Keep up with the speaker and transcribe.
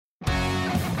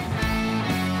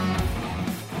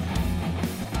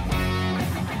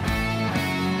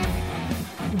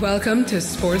Welcome to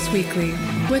Sports Weekly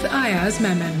with Ayaz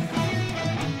Memon.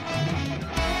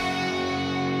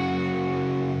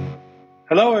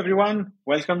 Hello, everyone.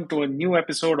 Welcome to a new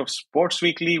episode of Sports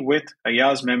Weekly with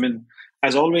Ayaz Memon.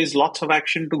 As always, lots of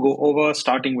action to go over,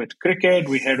 starting with cricket.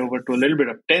 We head over to a little bit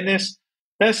of tennis.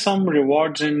 There's some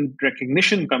rewards and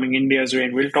recognition coming India's way,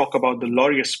 and we'll talk about the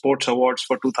Laureate Sports Awards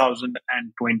for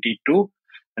 2022.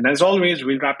 And as always,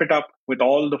 we'll wrap it up with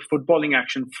all the footballing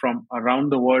action from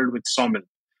around the world with Somil.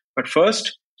 But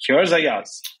first, here's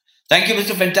Ayaz. Thank you,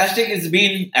 Mr. Fantastic. It's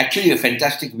been actually a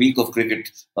fantastic week of cricket,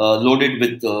 loaded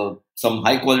with some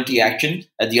high-quality action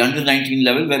at the under-19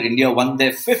 level where India won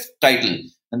their fifth title.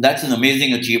 And that's an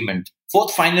amazing achievement.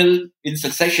 Fourth final in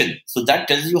succession. So that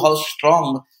tells you how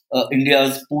strong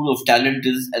India's pool of talent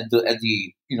is at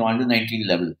the under-19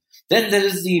 level. Then there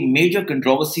is the major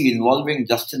controversy involving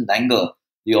Justin Langer,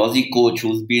 the Aussie coach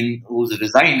who's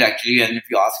resigned actually. And if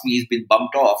you ask me, he's been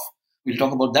bumped off. We'll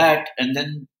talk about that. And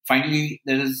then finally,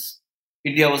 there is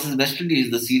India versus West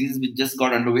Indies, the series which just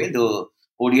got underway, the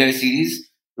ODI series.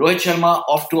 Rohit Sharma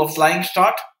off to a flying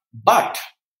start, but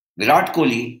Virat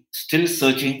Kohli still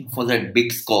searching for that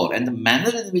big score. And the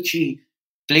manner in which he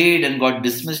played and got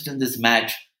dismissed in this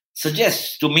match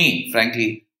suggests to me,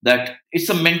 frankly, that it's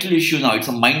a mental issue now. It's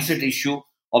a mindset issue.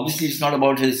 Obviously, it's not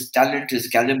about his talent, his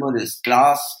caliber, his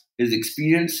class, his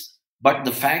experience, but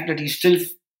the fact that he's still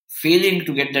failing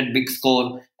to get that big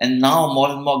score and now more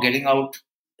and more getting out,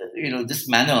 this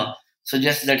manner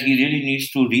suggests that he really needs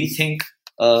to rethink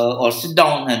or sit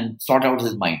down and sort out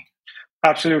his mind.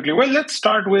 Absolutely. Well, let's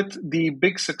start with the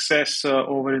big success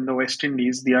over in the West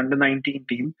Indies, the under-19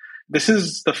 team. This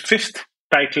is the fifth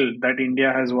title that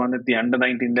India has won at the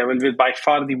under-19 level, with by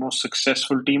far the most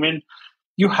successful team. And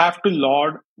you have to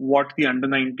laud what the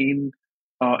under-19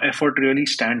 effort really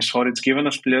stands for. It's given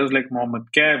us players like Mohammad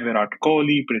Kaif, Virat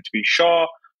Kohli, Prithvi Shaw,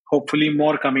 hopefully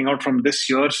more coming out from this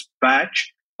year's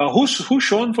batch. Who's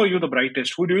shown for you the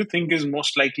brightest? Who do you think is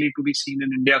most likely to be seen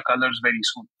in India colours very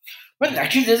soon? Well,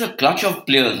 actually, there's a clutch of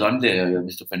players, aren't there,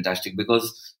 Mr. Fantastic?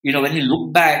 Because, when you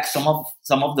look back, some of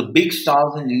the big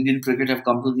stars in Indian cricket have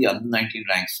come to the under-19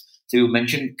 ranks. So you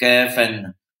mentioned Kaif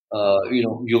and,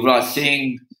 Yuvraj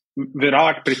Singh,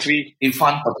 Virat, Prithvi,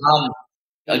 Irfan Pathan,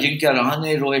 Ajinkya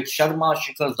Rahane, Rohit Sharma,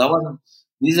 Shikhar Dhawan.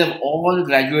 These have all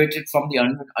graduated from the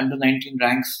under-19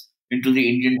 ranks into the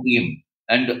Indian team.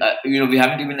 And, we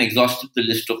haven't even exhausted the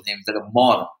list of names. There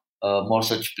are more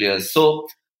such players. So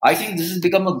I think this has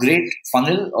become a great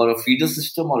funnel or a feeder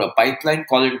system or a pipeline,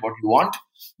 call it what you want.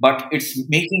 But it's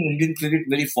making Indian cricket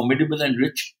very formidable and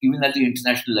rich, even at the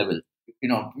international level.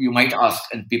 You might ask,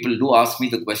 and people do ask me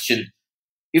the question,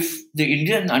 if the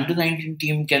Indian under-19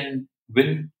 team can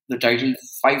win the title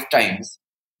 5 times,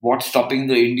 what's stopping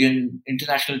the Indian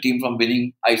international team from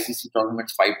winning ICC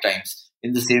tournaments 5 times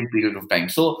in the same period of time?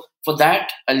 So for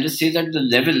that, I'll just say that the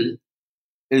level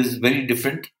is very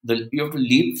different. You have to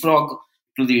leapfrog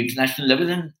to the international level,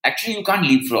 and actually you can't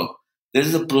leapfrog. There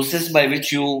is a process by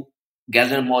which you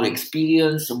gather more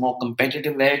experience, a more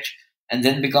competitive edge, and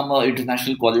then become an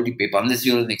international quality paper, unless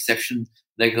you're an exception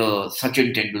like a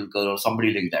Sachin Tendulkar or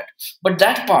somebody like that. But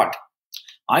that part,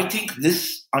 I think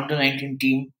this under-19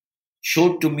 team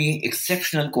showed to me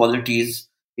exceptional qualities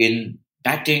in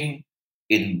batting,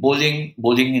 in bowling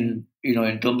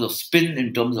in terms of spin,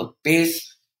 in terms of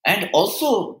pace, and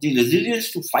also the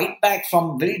resilience to fight back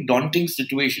from very daunting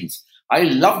situations. I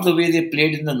love the way they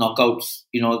played in the knockouts,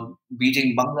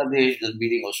 beating Bangladesh, then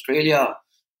beating Australia,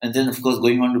 and then, of course,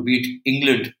 going on to beat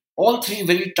England. All 3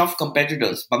 very tough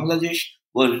competitors. Bangladesh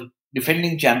were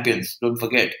defending champions, don't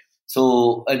forget.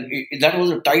 So that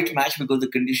was a tight match because the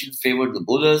conditions favored the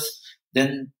bowlers.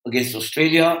 Then against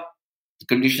Australia, the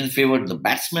conditions favored the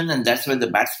batsmen, and that's where the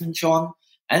batsmen shone.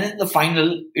 And in the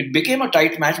final, it became a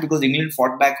tight match because England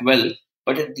fought back well.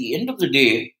 But at the end of the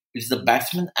day, it's the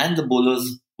batsmen and the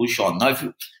bowlers who shone. Now,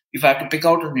 if I have to pick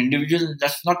out an individual,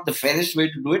 that's not the fairest way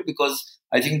to do it, because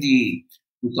I think the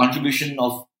contribution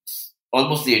of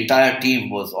almost the entire team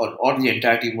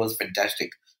was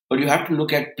fantastic. But you have to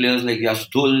look at players like Yash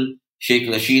Dhul, Sheikh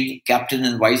Rashid, captain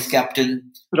and vice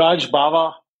captain, Raj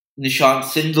Bawa, Nishant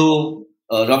Sindhu,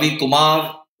 Ravi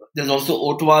Kumar. There's also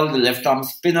Otwal, the left-arm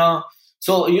spinner.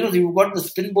 So, you've got the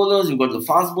spin bowlers, you've got the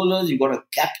fast bowlers, you've got a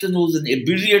captain who's an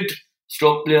brilliant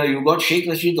stroke player, you've got Sheikh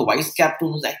Rashid, the vice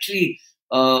captain, who's actually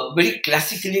very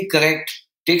classically correct,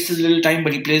 takes his little time,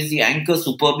 but he plays the anchor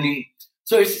superbly.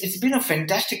 So it's been a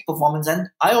fantastic performance. And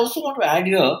I also want to add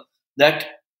here that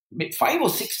 5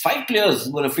 players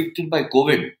were affected by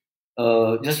COVID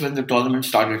just when the tournament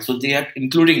started. So they had,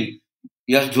 including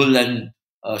Yash Dhul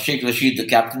and Sheikh Rashid, the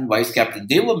captain, vice captain,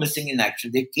 they were missing in action.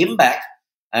 They came back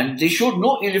and they showed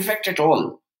no ill effect at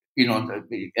all.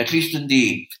 at least in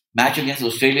the match against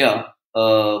Australia,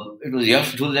 it was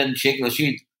Yash Dhul and Sheikh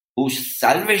Rashid who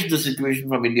salvaged the situation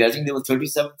from India. I think they were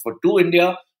 37 for 2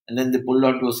 India, and then they pulled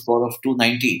on to a score of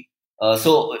 290.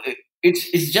 So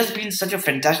it's just been such a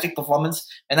fantastic performance,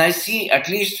 and I see at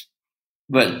least,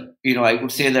 I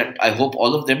could say that I hope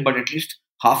all of them, but at least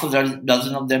half a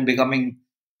dozen of them becoming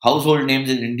household names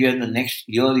in India in the next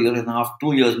year and a half,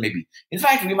 2 years maybe. In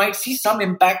fact, we might see some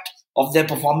impact of their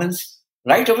performance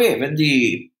right away when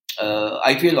the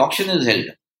IPL auction is held.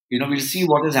 We'll see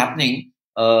what is happening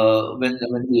when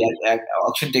the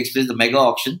auction takes place, the mega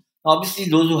auction. Now, obviously,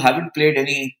 those who haven't played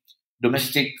any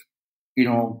domestic,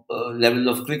 level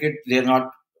of cricket, they're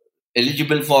not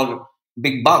eligible for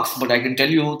big bucks. But I can tell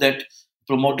you that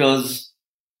promoters,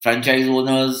 franchise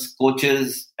owners,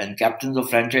 coaches, and captains of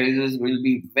franchises will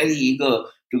be very eager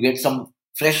to get some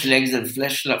fresh legs and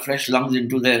fresh lungs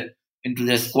into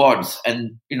their squads.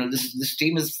 And this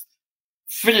team is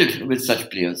filled with such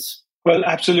players. Well,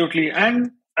 absolutely.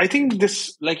 And I think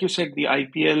this, like you said, the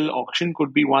IPL auction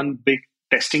could be one big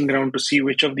testing ground to see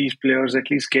which of these players at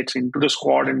least gets into the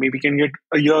squad and maybe can get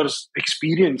a year's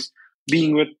experience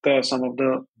being with some of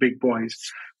the big boys.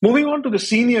 Moving on to the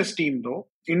seniors team, though,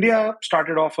 India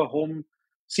started off a home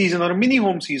season, or a mini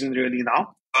home season really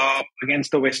now,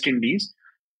 against the West Indies.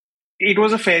 It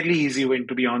was a fairly easy win,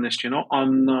 to be honest. In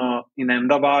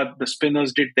Ahmedabad, the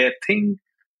spinners did their thing.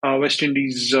 West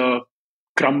Indies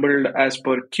crumbled as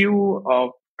per cue,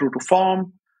 true to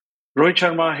form. Rohit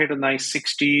Sharma hit a nice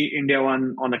 60. India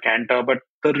won on a canter. But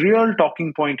the real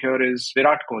talking point here is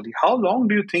Virat Kohli. How long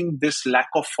do you think this lack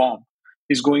of form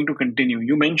is going to continue?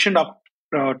 You mentioned up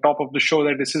top of the show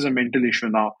that this is a mental issue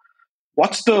now.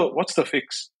 What's the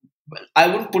fix? Well, I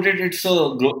wouldn't put it's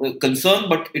a concern,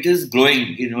 but it is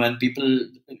growing. And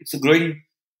it's a growing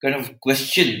kind of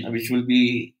question,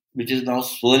 which is now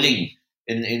swirling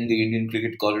in the Indian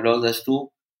cricket corridors as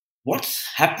to what's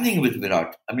happening with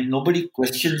Virat. I mean, nobody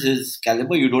questions his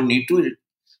caliber. You don't need to.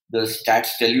 The stats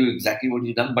tell you exactly what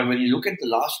he's done. But when you look at the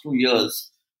last 2 years,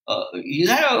 he's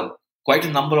had quite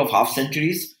a number of half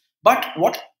centuries. But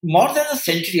what more than a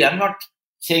century? I'm not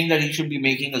saying that he should be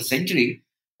making a century.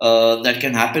 That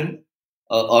can happen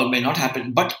or may not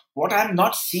happen. But what I'm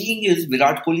not seeing is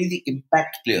Virat Kohli, the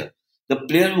impact player, the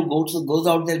player who goes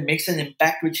out there, makes an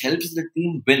impact which helps the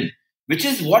team win, which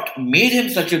is what made him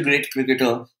such a great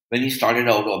cricketer when he started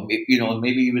out, or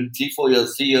maybe even 4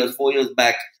 years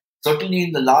back. Certainly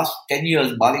in the last 10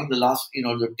 years, barring the last,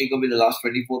 take away the last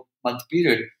 24-month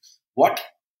period, what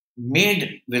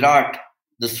made Virat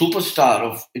the superstar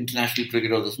of international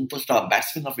cricket, or the superstar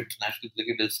batsman of international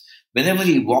cricket, is whenever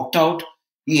he walked out,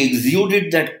 he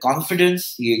exuded that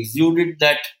confidence, he exuded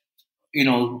that,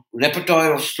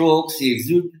 repertoire of strokes, he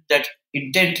exuded that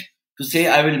intent to say,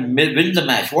 I will win the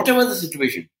match, whatever the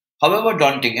situation, however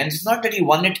daunting. And it's not that he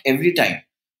won it every time.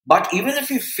 But even if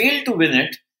he failed to win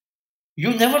it,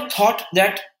 you never thought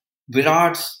that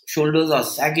Virat's shoulders are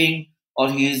sagging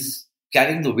or he's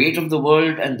carrying the weight of the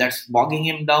world and that's bogging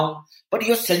him down. But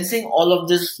you're sensing all of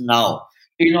this now.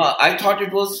 I thought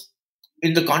it was,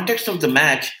 in the context of the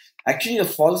match, actually a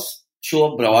false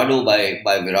show of bravado by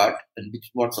Virat, and which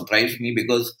what surprised me,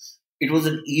 because it was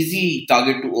an easy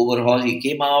target to overhaul. He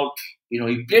came out, he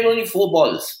played only 4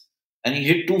 balls and he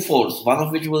hit 2 fours, one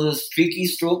of which was a streaky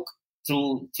stroke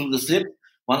through the slip,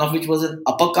 one of which was an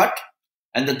uppercut,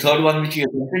 and the third one which he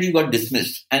attempted, he got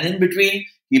dismissed. And in between,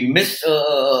 he missed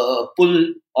a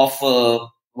pull of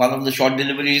one of the short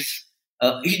deliveries.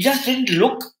 He just didn't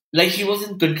look like he was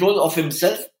in control of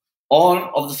himself or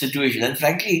of the situation. And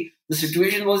frankly, the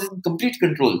situation was in complete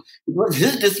control. It was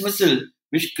his dismissal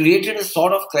which created a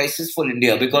sort of crisis for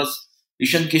India, because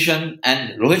Ishan Kishan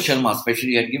and Rohit Sharma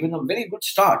especially had given a very good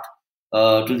start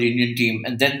to the Indian team.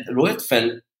 And then Rohit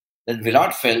fell, then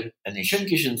Virat fell, and Ishan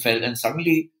Kishan fell, and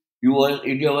suddenly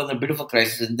India was in a bit of a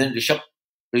crisis. And then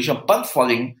Rishabh Pant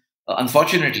falling,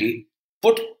 unfortunately,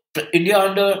 put India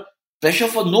under pressure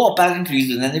for no apparent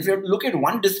reason. And if you look at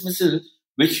one dismissal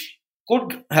which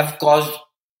could have caused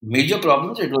major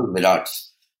problems, it was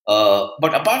Virat's.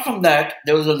 But apart from that,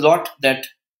 there was a lot that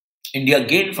India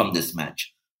gained from this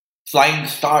match. Flying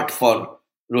start for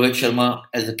Rohit Sharma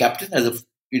as a captain, as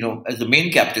the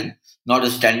main captain, not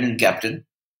a stand-in captain.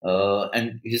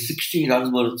 And his 60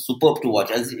 runs were superb to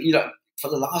watch. As for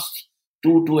the last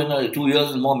 2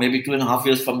 years and more, maybe 2.5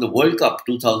 years from the World Cup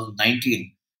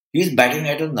 2019, he's batting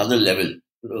at another level,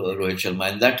 Rohit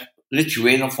Sharma, and that rich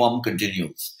vein of form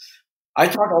continues. I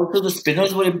thought also the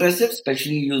spinners were impressive,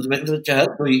 especially Yuzvendra Chahal,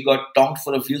 so he got tonked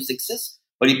for a few sixes,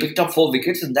 but he picked up 4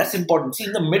 wickets, and that's important. See,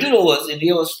 in the middle overs,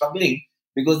 India was struggling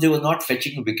because they were not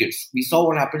fetching wickets. We saw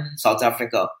what happened in South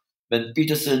Africa when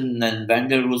Peterson and Van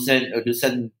der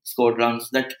Dussen scored runs,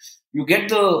 that you get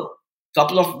the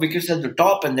couple of wickets at the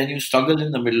top and then you struggle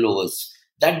in the middle overs.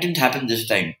 That didn't happen this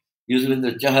time.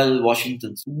 Yuzvendra Chahal,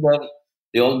 Washington Sundar,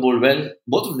 they all bowled well.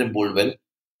 Both of them bowled well.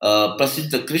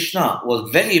 Prasidha Krishna was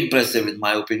very impressive in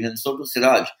my opinion. So too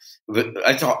Siraj.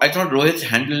 I thought Rohit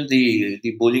handled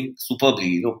the bowling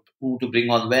superbly. Who to bring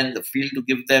on when, the field to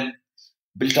give them,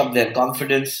 built up their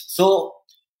confidence. So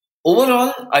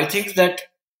overall, I think that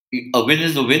a win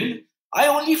is a win. I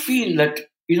only feel that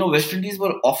West Indies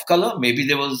were off color. Maybe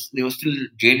they were still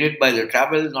jaded by the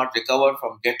travel, not recovered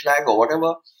from jet lag or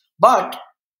whatever. But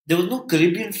there was no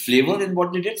Caribbean flavor in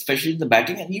what they did, especially in the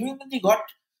batting. And even when they got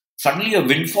suddenly a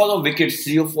windfall of wickets,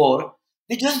 3 or 4,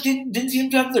 they just didn't seem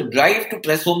to have the drive to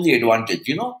press home the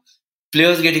advantage.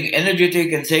 Players getting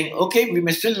energetic and saying, okay, we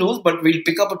may still lose, but we'll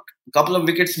pick up a couple of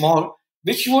wickets more,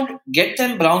 which would get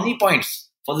them brownie points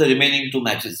for the remaining 2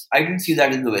 matches. I didn't see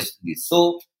that in the West Indies.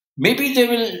 So maybe they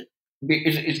will be,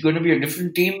 it's going to be a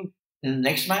different team in the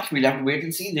next match. We'll have to wait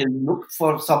and see. They'll look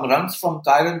for some runs from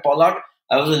Kieron Pollard.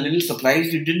 I was a little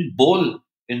surprised he didn't bowl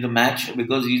in the match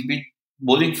because he's been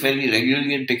bowling fairly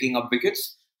regularly and picking up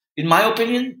wickets. In my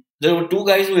opinion, there were 2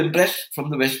 guys who impressed from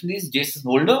the West Indies, Jason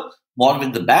Holder, more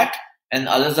with the bat, and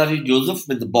Alazari Joseph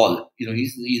with the ball.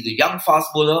 He's a young fast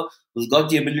bowler who's got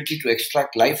the ability to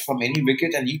extract life from any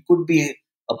wicket, and he could be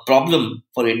a problem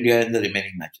for India in the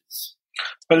remaining matches.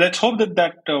 Well, let's hope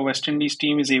that West Indies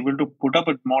team is able to put up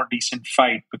a more decent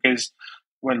fight because,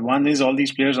 well, one is all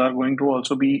these players are going to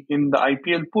also be in the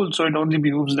IPL pool, so it only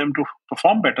behooves them to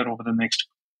perform better over the next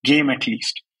game at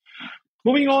least.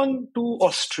 Moving on to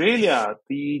Australia,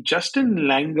 the Justin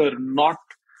Langer, not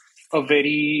a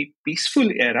very peaceful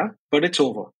era, but it's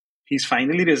over. He's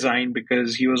finally resigned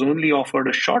because he was only offered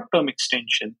a short-term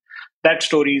extension. That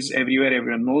story is everywhere.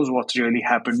 Everyone knows what's really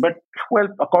happened. But, well,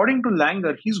 according to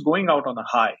Langer, he's going out on a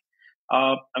high.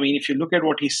 If you look at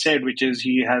what he said, which is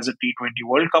he has a T20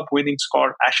 World Cup winning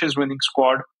squad, Ashes winning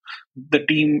squad. The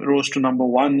team rose to number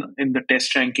 1 in the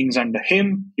test rankings under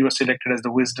him. He was selected as the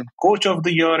Wisden Coach of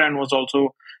the Year and was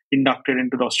also inducted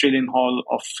into the Australian Hall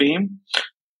of Fame.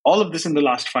 All of this in the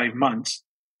last 5 months.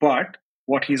 But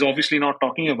what he's obviously not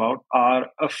talking about are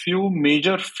a few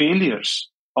major failures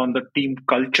on the team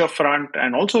culture front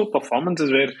and also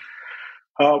performances where,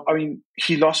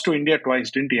 he lost to India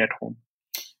twice, didn't he, at home?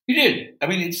 He did.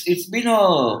 It's been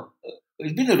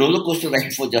a roller coaster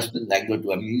ride for Justin Langer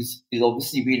too. He's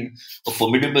obviously been a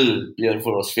formidable player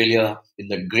for Australia in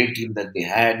the great team that they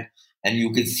had, and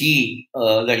you can see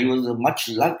that he was a much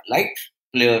liked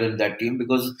player in that team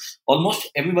because almost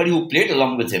everybody who played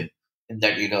along with him in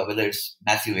that era, whether it's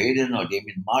Matthew Hayden or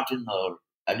Damien Martin or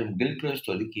Adam Gilchrist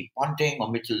or Ricky Ponting or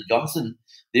Mitchell Johnson,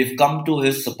 they've come to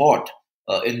his support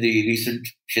in the recent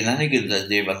shenanigans as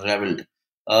they've unraveled.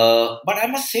 But I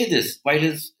must say this, while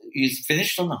he's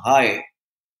finished on a high,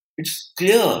 it's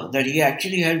clear that he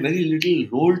actually had very little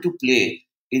role to play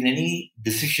in any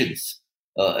decisions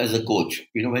as a coach.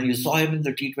 When you saw him in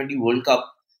the T20 World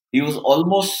Cup, he was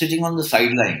almost sitting on the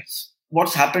sidelines.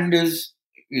 What's happened is,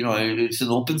 it's an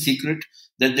open secret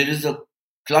that there is a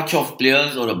clutch of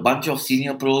players or a bunch of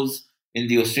senior pros in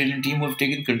the Australian team who have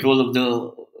taken control of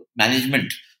the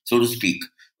management, so to speak.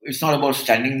 It's not about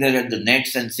standing there at the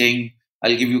nets and saying,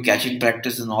 I'll give you catching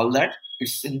practice and all that.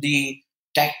 It's in the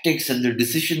tactics and the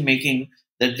decision making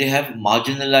that they have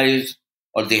marginalized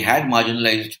or they had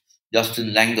marginalized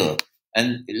Justin Langer.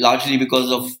 And largely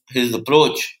because of his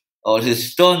approach or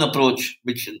his stern approach,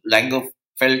 which Langer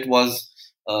felt was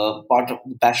part of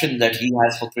the passion that he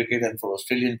has for cricket and for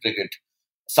Australian cricket.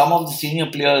 Some of the senior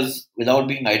players, without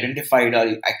being identified,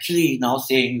 are actually now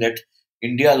saying that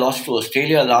India lost to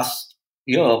Australia last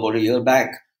year, about a year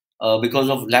back, because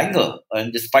of Langer.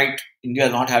 And despite India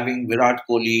not having Virat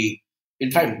Kohli,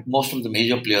 in fact, most of the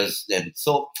major players then.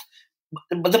 So,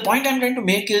 but the point I'm trying to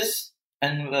make is,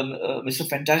 and Mr.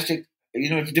 Fantastic,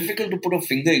 it's difficult to put a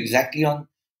finger exactly on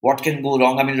what can go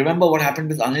wrong. Remember what happened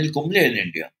with Anil Kumble in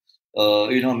India. A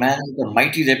man with a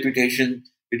mighty reputation.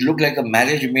 It looked like a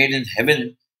marriage made in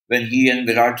heaven when he and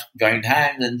Virat joined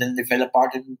hands, and then they fell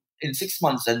apart in 6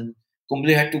 months, and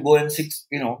Kumble had to go in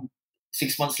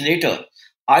 6 months later.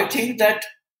 I think that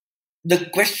the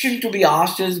question to be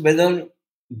asked is whether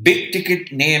big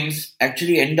ticket names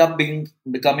actually end up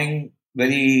becoming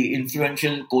very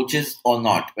influential coaches or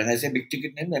not. When I say big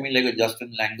ticket names, I mean like a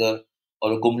Justin Langer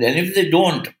or a Kumble. And if they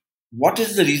don't, what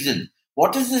is the reason?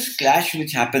 What is this clash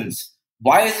which happens?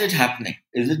 Why is it happening?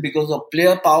 Is it because of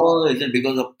player power? Is it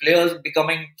because of players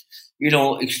becoming,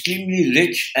 extremely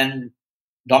rich and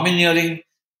domineering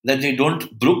that they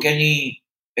don't brook any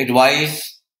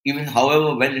advice, even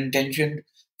however well-intentioned,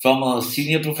 from a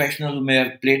senior professional who may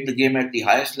have played the game at the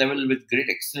highest level with great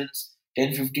excellence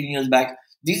 10, 15 years back.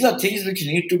 These are things which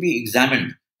need to be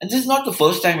examined. And this is not the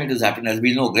first time it has happened. As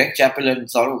we know, Greg Chappell and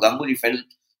Saurav Ganguly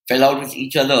fell out with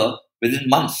each other within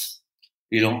months.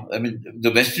 I mean,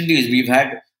 the West Indies, we've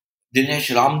had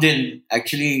Dinesh Ramdin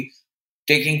actually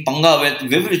taking panga with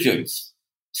Viv Richards.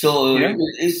 So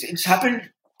it's happened.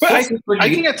 Well, I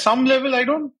think at some level, I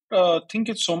don't think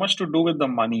it's so much to do with the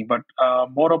money, but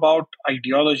more about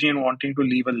ideology and wanting to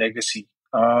leave a legacy.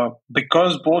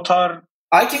 Because both are...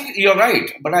 I think you're right,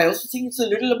 but I also think it's a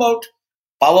little about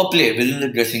power play within the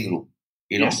dressing room.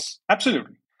 Yes,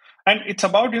 absolutely. And it's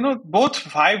about, both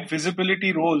have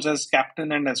visibility roles as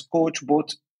captain and as coach,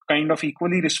 both kind of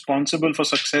equally responsible for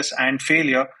success and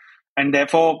failure. And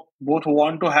therefore, both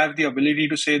want to have the ability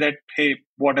to say that, hey,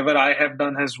 whatever I have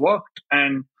done has worked,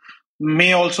 and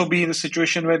may also be in a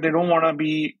situation where they don't want to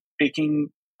be taking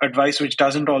advice which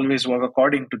doesn't always work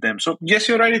according to them. So, yes,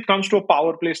 you're right. It comes to a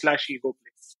power play / ego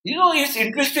play. It's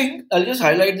interesting. I'll just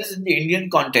highlight this in the Indian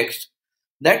context,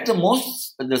 that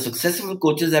the successful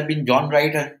coaches have been John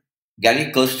Wright and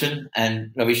Gary Kirsten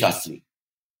and Ravi Shastri.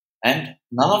 And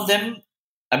none of them,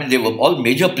 I mean, they were all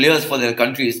major players for their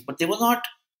countries, but they were not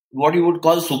what you would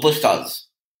call superstars.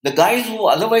 The guys who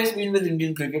otherwise been with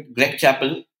Indian cricket, Greg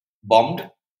Chappell bombed,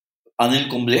 Anil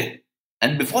Kumble,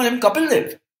 and before him, Kapil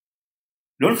Dev.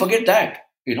 Don't forget that,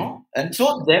 And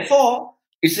so, therefore,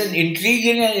 it's an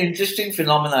intriguing and interesting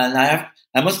phenomenon. And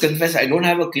I must confess, I don't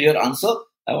have a clear answer.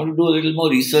 I want to do a little more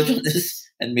research on this,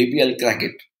 and maybe I'll crack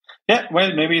it. Yeah,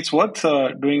 well, maybe it's worth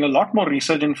doing a lot more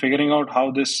research and figuring out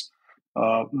how this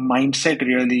mindset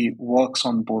really works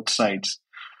on both sides.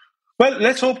 Well,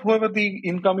 let's hope whoever the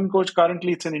incoming coach,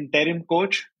 currently it's an interim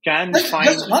coach, can find...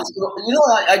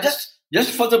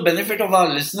 Just for the benefit of our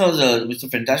listeners, Mr.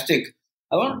 Fantastic,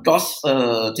 I want to toss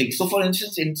things. So, for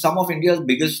instance, in some of India's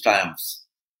biggest triumphs,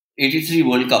 83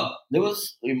 World Cup,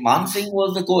 Man Singh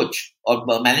was the coach or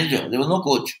manager. There was no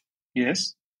coach.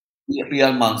 Yes.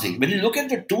 P.R. Man Singh. When you look at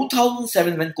the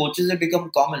 2007, when coaches have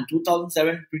become common,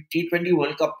 2007 T20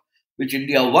 World Cup, which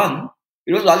India won,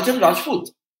 it was Lalchand Rajput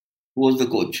who was the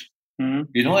coach.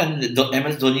 Mm-hmm. And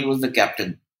MS Dhoni was the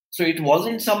captain. So it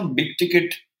wasn't some big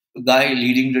ticket guy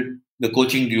leading the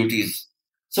coaching duties.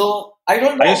 So I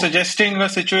don't know. Are you suggesting a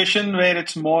situation where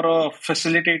it's more a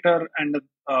facilitator and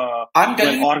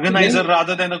an organizer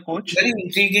rather than a coach? Very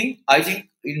intriguing. I think,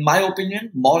 in my opinion,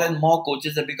 more and more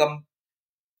coaches have become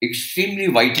extremely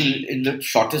vital in the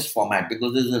shortest format,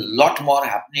 because there's a lot more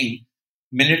happening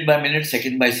minute by minute,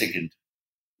 second by second.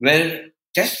 Where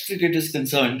Test cricket is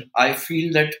concerned, I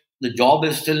feel that the job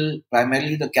is still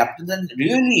primarily the captain, and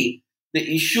really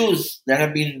the issues that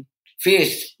have been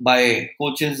faced by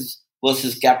coaches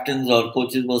versus captains or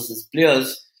coaches versus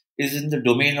players is in the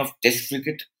domain of Test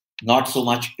cricket, not so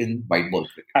much in white ball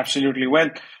cricket. Absolutely. Well,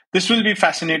 this will be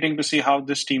fascinating to see how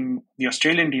this team, the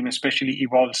Australian team especially,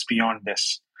 evolves beyond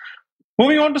this.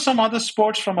 Moving on to some other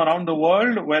sports from around the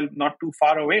world, well, not too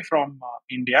far away from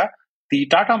India. The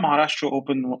Tata Maharashtra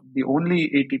Open, the only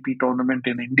ATP tournament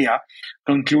in India,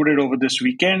 concluded over this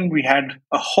weekend. We had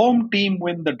a home team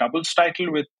win the doubles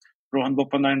title, with Rohan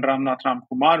Bopanna and Ramnath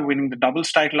Ramkumar winning the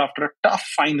doubles title after a tough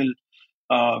final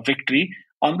victory.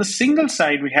 On the singles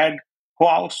side, we had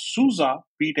Joao Souza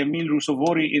beat Emil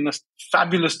Ruusuvuori in a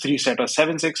fabulous three-setter,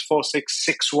 7-6, 4-6,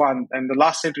 6-1. And the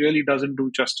last set really doesn't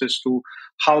do justice to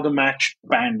how the match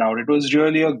panned out. It was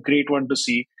really a great one to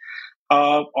see.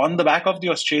 On the back of the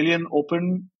Australian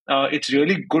Open, it's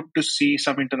really good to see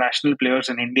some international players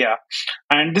in India.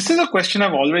 And this is a question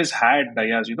I've always had,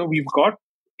 Dayaz. We've got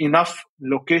enough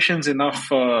locations, enough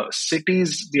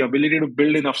cities, the ability to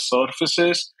build enough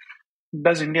surfaces.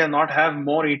 Does India not have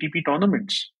more ATP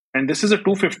tournaments? And this is a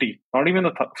 250, not even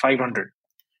a 500.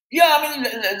 Yeah, I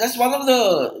mean, that's one of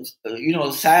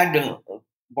the, sad,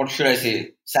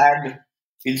 sad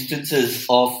instances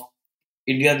of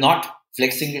India not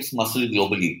flexing its muscle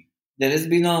globally. There has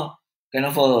been a kind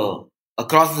of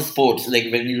across the sports, like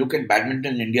when you look at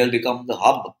badminton, India has become the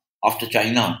hub after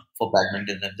China for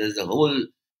badminton, and there's a whole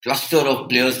cluster of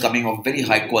players coming of very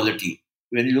high quality.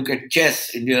 When you look at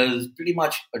chess, India is pretty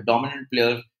much a dominant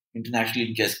player internationally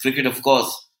in chess. Cricket, of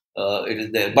course, it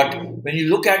is there. But when you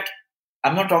look at,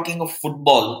 I'm not talking of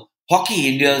football, hockey,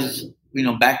 India's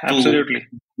back to... Absolutely.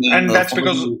 And that's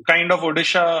because kind of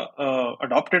Odisha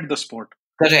adopted the sport.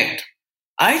 Correct.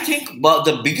 I think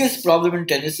the biggest problem in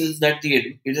tennis is that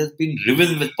it has been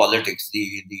riven with politics,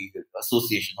 the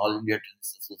association, All India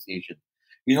Tennis Association.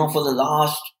 For the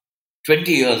last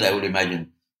 20 years, I would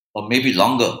imagine, or maybe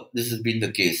longer, this has been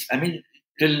the case. I mean,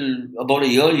 till about a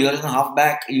year and a half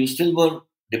back, you still were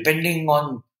depending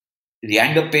on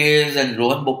Leander Paes and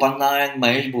Rohan Bopanna and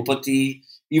Mahesh Bhupati,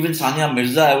 even Sania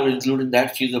Mirza, I would include in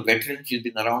that. She's a veteran. She's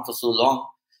been around for so long.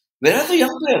 Where are the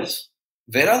young players?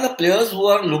 Where are the players who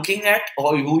are looking at,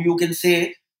 or who you can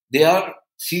say they are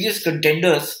serious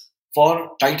contenders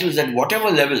for titles at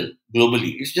whatever level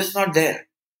globally? It's just not there.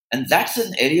 And that's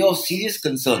an area of serious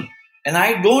concern. And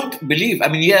I don't believe, I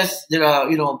mean, yes, there are,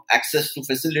 access to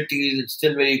facilities. It's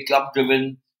still very club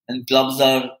driven, and clubs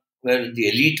are where the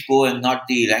elite go and not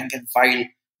the rank and file.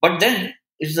 But then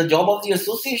it's the job of the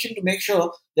association to make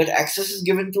sure that access is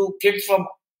given to kids from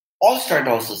all strata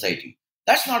of society.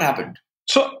 That's not happened.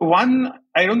 So, one,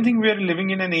 I don't think we are living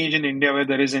in an age in India where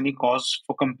there is any cause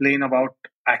for complaint about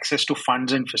access to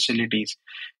funds and facilities.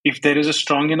 If there is a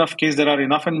strong enough case, there are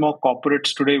enough and more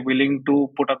corporates today willing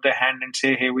to put up their hand and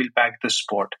say, hey, we'll back this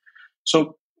sport.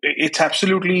 So, it's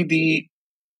absolutely the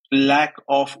lack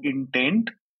of intent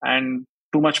and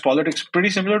too much politics, pretty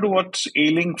similar to what's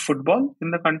ailing football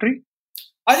in the country.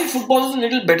 I think football is a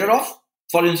little better off.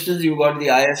 For instance, you've got the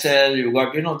ISL, you've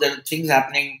got, there are things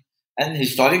happening. And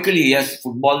historically, yes,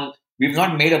 football, we've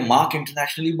not made a mark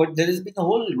internationally, but there has been a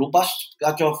whole robust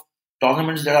batch of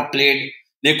tournaments that are played.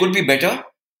 They could be better.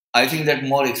 I think that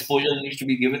more exposure needs to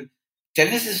be given.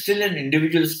 Tennis is still an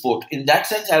individual sport. In that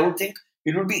sense, I would think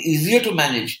it would be easier to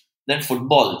manage than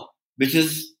football, which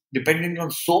is dependent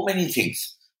on so many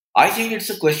things. I think it's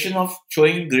a question of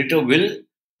showing greater will,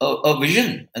 a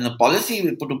vision and a policy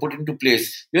to put into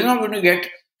place. You're not going to get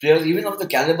players even of the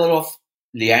caliber of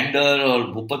Leander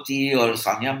or Bhupati or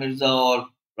Sania Mirza or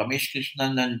Ramesh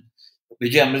Krishnan and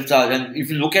Vijay Amritsar. And if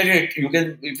you look at it,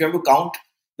 if you have to count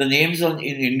the names in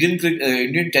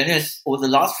Indian tennis over the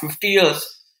last 50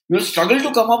 years, you'll struggle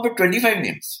to come up with 25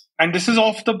 names. And this is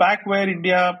off the back where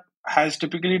India has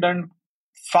typically done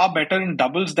far better in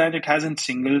doubles than it has in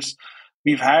singles.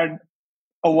 We've had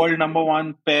a world number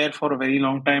one pair for a very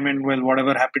long time, and well,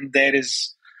 whatever happened there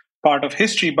is part of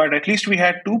history, but at least we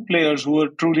had two players who were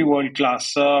truly world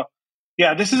class.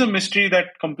 This is a mystery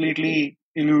that completely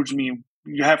eludes me.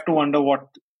 You have to wonder what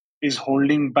is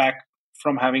holding back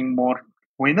from having more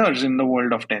winners in the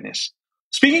world of tennis.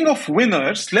 Speaking of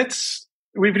winners,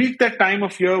 we've reached that time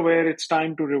of year where it's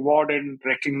time to reward and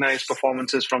recognize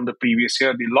performances from the previous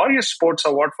year. The Laureus Sports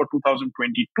Award for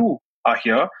 2022 are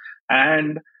here,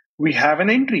 and we have an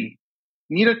entry.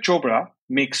 Neeraj Chopra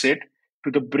makes it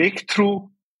to the Breakthrough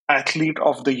Athlete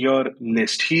of the Year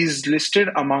list. He's listed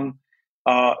among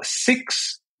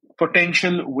 6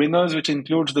 potential winners, which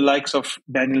includes the likes of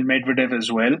Daniel Medvedev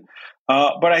as well.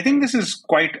 But I think this is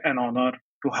quite an honor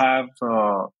to have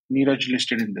Neeraj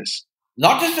listed in this.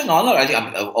 Not just an honor. I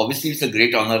think obviously it's a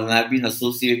great honor, and I've been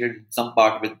associated in some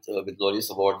part with Laureus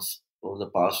Awards over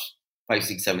the past 5,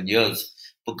 6, 7 years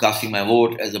for casting my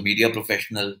vote as a media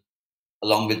professional,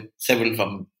 along with several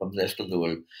from the rest of the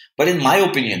world. But in my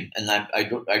opinion, and I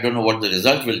don't know what the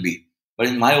result will be, but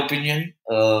in my opinion,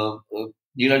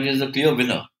 Neeraj is a clear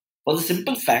winner for the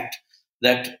simple fact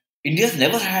that India's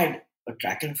never had a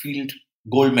track and field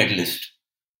gold medalist.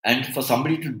 And for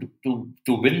somebody to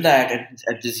win that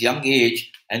at this young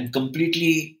age and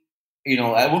completely,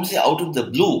 I won't say out of the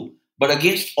blue, but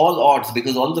against all odds,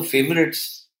 because all the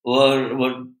favorites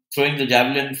were throwing the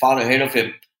javelin far ahead of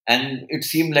him. And it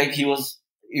seemed like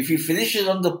if he finishes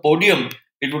on the podium,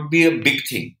 it would be a big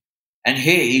thing. And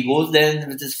hey, he goes there and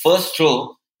with his first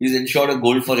throw, he's ensured a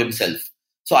gold for himself.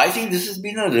 So I think this has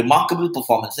been a remarkable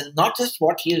performance. And not just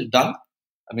what he has done.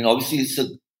 I mean, obviously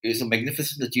it's a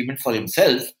magnificent achievement for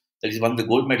himself that he's won the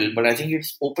gold medal. But I think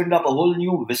it's opened up a whole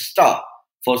new vista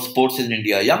for sports in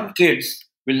India. Young kids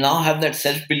will now have that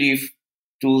self-belief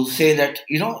to say that,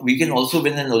 we can also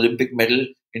win an Olympic medal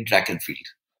in track and field.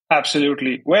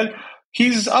 Absolutely. Well,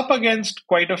 he's up against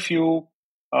quite a few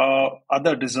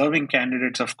other deserving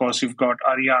candidates. Of course, you've got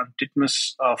Ariane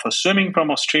Titmus for swimming from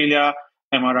Australia,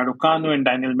 Emma Raducanu and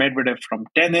Daniel Medvedev from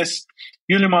tennis,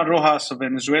 Yulimar Rojas, a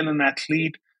Venezuelan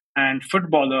athlete, and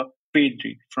footballer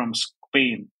Pedri from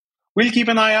Spain. We'll keep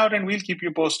an eye out and we'll keep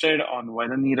you posted on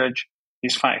whether Neeraj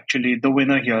is actually the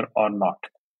winner here or not.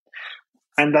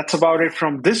 And that's about it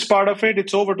from this part of it.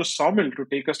 It's over to Somil to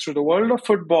take us through the world of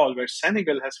football, where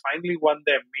Senegal has finally won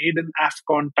their maiden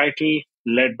AFCON title,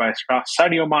 led by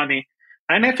Sadio Mane,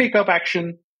 and FA Cup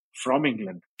action from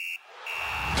England.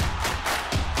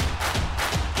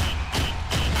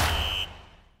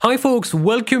 Hi folks,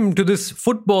 welcome to this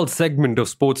football segment of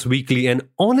Sports Weekly, and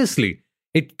honestly,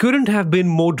 it couldn't have been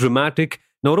more dramatic,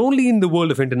 not only in the world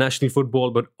of international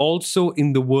football, but also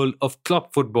in the world of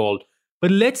club football. But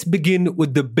let's begin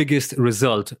with the biggest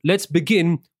result. Let's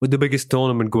begin with the biggest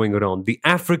tournament going around, the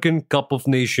African Cup of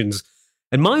Nations.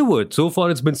 And my word, so far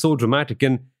it's been so dramatic.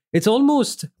 And It's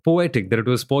almost poetic that it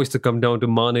was poised to come down to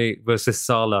Mane versus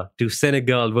Salah, to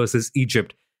Senegal versus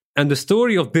Egypt. And the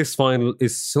story of this final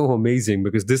is so amazing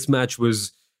because this match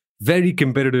was very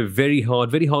competitive, very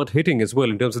hard hitting as well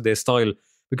in terms of their style,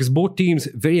 because both teams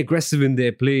very aggressive in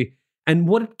their play. And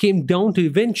what it came down to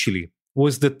eventually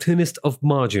was the thinnest of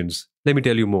margins. Let me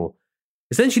tell you more.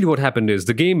 Essentially what happened is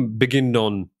the game began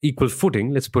on equal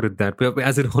footing, let's put it that way,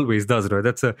 as it always does, right?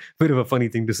 That's a bit of a funny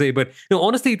thing to say. But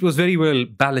honestly, it was very well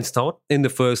balanced out in the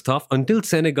first half until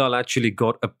Senegal actually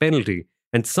got a penalty.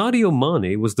 And Sadio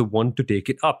Mane was the one to take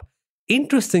it up.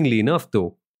 Interestingly enough,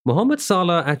 though, Mohamed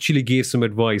Salah actually gave some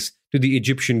advice to the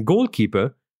Egyptian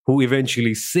goalkeeper, who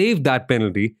eventually saved that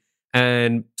penalty,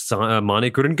 and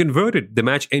Mane couldn't convert it. The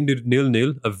match ended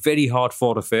 0-0, a very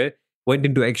hard-fought affair. Went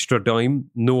into extra time,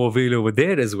 no avail over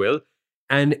there as well.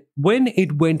 And when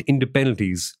it went into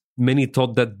penalties, many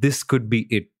thought that this could be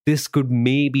it. This could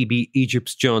maybe be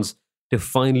Egypt's chance to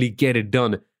finally get it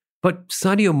done. But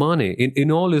Sadio Mane,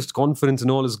 in all his confidence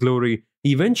and all his glory,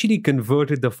 he eventually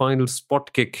converted the final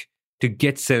spot kick to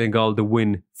get Senegal the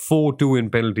win, 4-2 in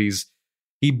penalties.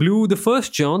 He blew the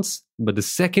first chance, but the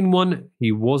second one,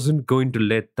 he wasn't going to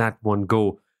let that one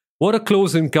go. What a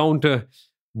close encounter.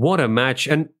 What a match.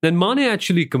 And then Mane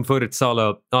actually comforted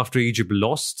Salah after Egypt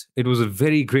lost. It was a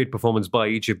very great performance by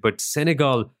Egypt, but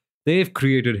Senegal, they've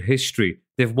created history.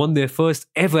 They've won their first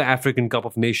ever African Cup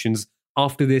of Nations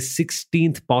after their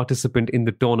 16th participant in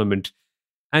the tournament.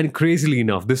 And crazily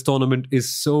enough, this tournament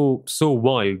is so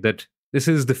wild that this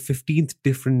is the 15th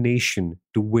different nation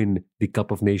to win the Cup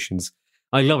of Nations.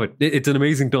 I love it. It's an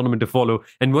amazing tournament to follow,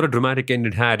 and what a dramatic end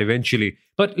it had eventually.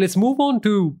 But let's move on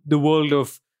to the world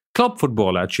of club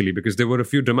football, actually, because there were a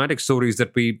few dramatic stories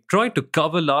that we tried to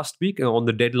cover last week on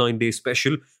the Deadline Day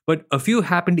special, but a few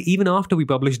happened even after we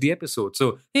published the episode.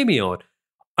 So, hear me out.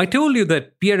 I told you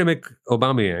that Pierre-Emerick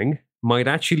Aubameyang might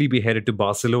actually be headed to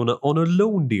Barcelona on a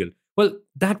loan deal. Well,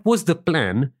 that was the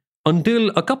plan until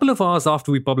a couple of hours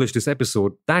after we published this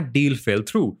episode. That deal fell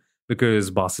through because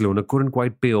Barcelona couldn't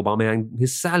quite pay Aubameyang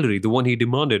his salary, the one he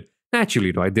demanded.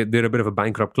 Naturally, right? They're a bit of a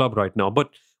bankrupt club right now. But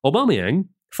Aubameyang,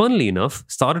 funnily enough,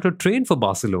 started to train for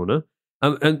Barcelona.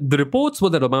 And the reports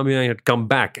were that Aubameyang had come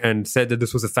back and said that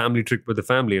this was a family trip with the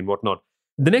family and whatnot.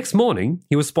 The next morning,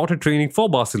 he was spotted training for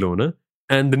Barcelona.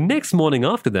 And the next morning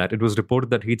after that, it was reported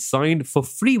that he'd signed for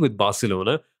free with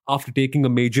Barcelona after taking a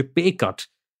major pay cut.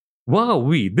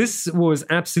 Wowee, this was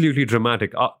absolutely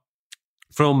dramatic.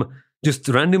 From just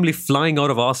randomly flying out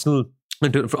of Arsenal,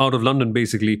 out of London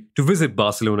basically, to visit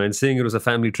Barcelona and saying it was a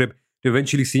family trip, to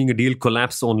eventually seeing a deal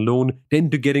collapse on loan, then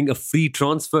to getting a free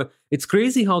transfer. It's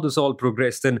crazy how this all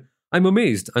progressed, and I'm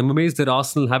amazed. I'm amazed that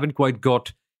Arsenal haven't quite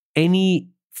got any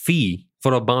fee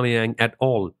for Aubameyang at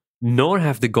all, nor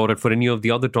have they got it for any of the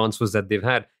other transfers that they've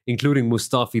had, including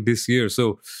Mustafi this year.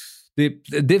 So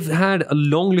they've had a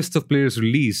long list of players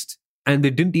released, and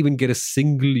they didn't even get a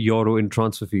single euro in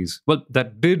transfer fees. Well,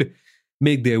 that did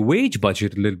make their wage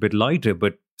budget a little bit lighter,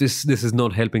 but this is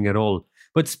not helping at all.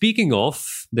 But speaking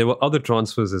of, there were other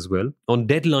transfers as well. On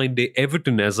deadline day,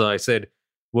 Everton, as I said,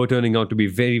 were turning out to be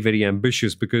very, very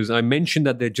ambitious because I mentioned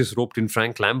that they just roped in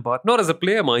Frank Lampard, not as a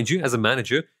player, mind you, as a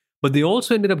manager, but they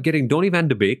also ended up getting Donny van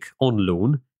de Beek on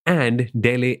loan and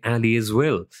Dele Alli as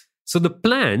well. So the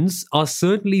plans are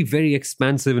certainly very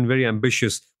expansive and very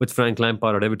ambitious with Frank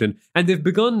Lampard at Everton. And they've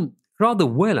begun rather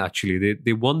well, actually.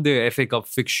 They won their FA Cup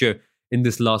fixture in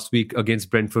this last week against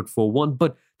Brentford 4-1.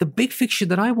 But the big fixture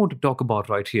that I want to talk about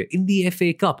right here, in the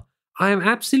FA Cup, I am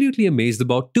absolutely amazed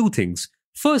about two things.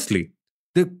 Firstly,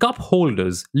 the cup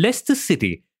holders, Leicester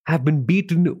City, have been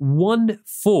beaten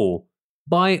 1-4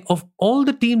 by, of all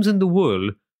the teams in the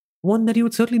world, one that you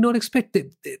would certainly not expect.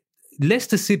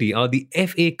 Leicester City are the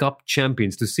FA Cup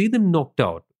champions. To see them knocked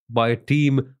out by a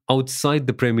team outside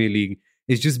the Premier League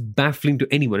is just baffling to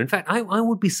anyone. In fact, I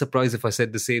would be surprised if I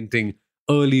said the same thing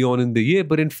early on in the year,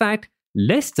 but in fact,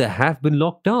 Leicester have been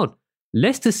locked out.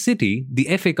 Leicester City, the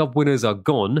FA Cup winners, are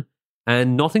gone,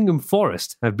 and Nottingham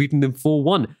Forest have beaten them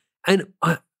 4-1. And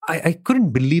I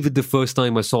couldn't believe it the first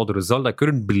time I saw the result. I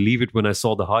couldn't believe it when I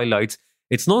saw the highlights.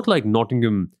 It's not like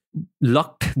Nottingham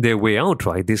lucked their way out,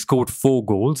 right? They scored 4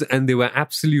 goals, and they were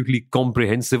absolutely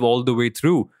comprehensive all the way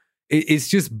through. It's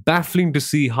just baffling to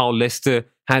see how Leicester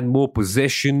had more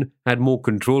possession, had more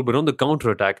control, but on the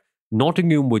counter-attack,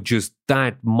 Nottingham were just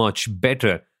that much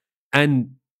better.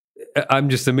 And I'm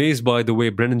just amazed by the way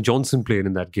Brennan Johnson played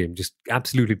in that game. Just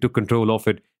absolutely took control of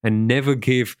it and never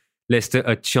gave Leicester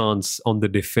a chance on the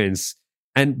defense.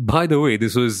 And by the way,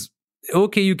 this was,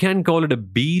 okay, you can call it a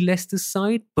B Leicester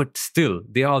side, but still,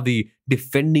 they are the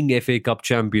defending FA Cup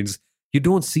champions. You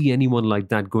don't see anyone like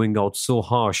that going out so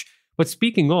harsh. But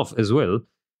speaking of as well,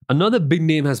 another big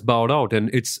name has bowed out,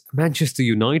 and it's Manchester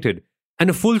United. And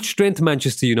a full-strength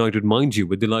Manchester United, mind you,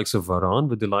 with the likes of Varane,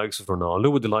 with the likes of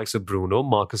Ronaldo, with the likes of Bruno,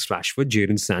 Marcus Rashford,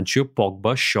 Jadon Sancho,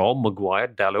 Pogba, Shaw, Maguire,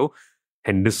 Dalot,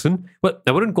 Henderson. Well,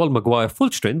 I wouldn't call Maguire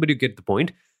full strength, but you get the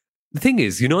point. The thing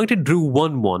is, United drew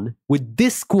 1-1 with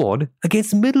this squad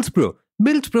against Middlesbrough.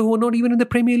 Middlesbrough who are not even in the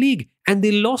Premier League, and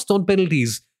they lost on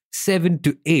penalties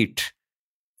 7-8.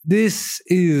 This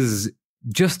is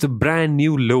just a brand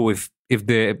new low, if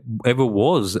there ever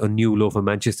was a new low for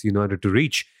Manchester United to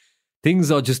reach.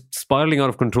 Things are just spiraling out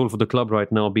of control for the club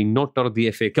right now, being knocked out of the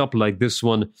FA Cup like this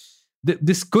one.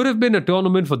 This could have been a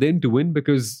tournament for them to win,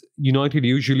 because United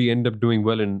usually end up doing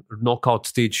well in knockout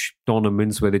stage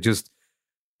tournaments where they just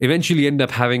eventually end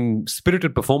up having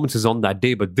spirited performances on that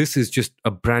day. But this is just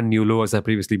a brand new low, as I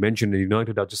previously mentioned, and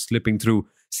United are just slipping through.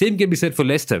 Same can be said for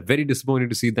Leicester. Very disappointed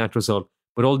to see that result.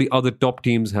 But all the other top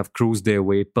teams have cruised their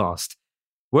way past.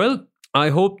 Well, I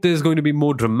hope there's going to be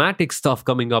more dramatic stuff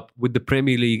coming up with the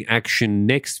Premier League action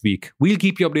next week. We'll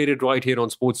keep you updated right here on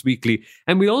Sports Weekly,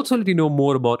 and we'll also let you know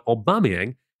more about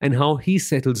Aubameyang and how he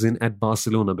settles in at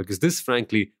Barcelona, because this,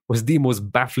 frankly, was the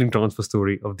most baffling transfer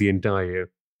story of the entire year.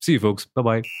 See you, folks.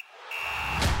 Bye-bye.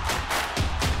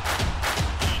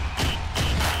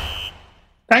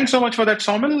 Thanks so much for that,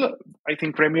 Somil. I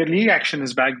think Premier League action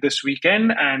is back this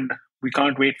weekend, and we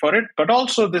can't wait for it. But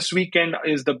also this weekend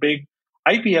is the big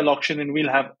IPL auction, and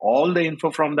we'll have all the info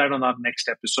from that on our next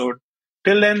episode.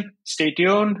 Till then, stay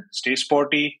tuned, stay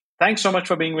sporty. Thanks so much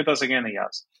for being with us again,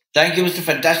 Ayaz. Thank you, Mr.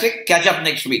 Fantastic. Catch up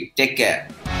next week. Take care.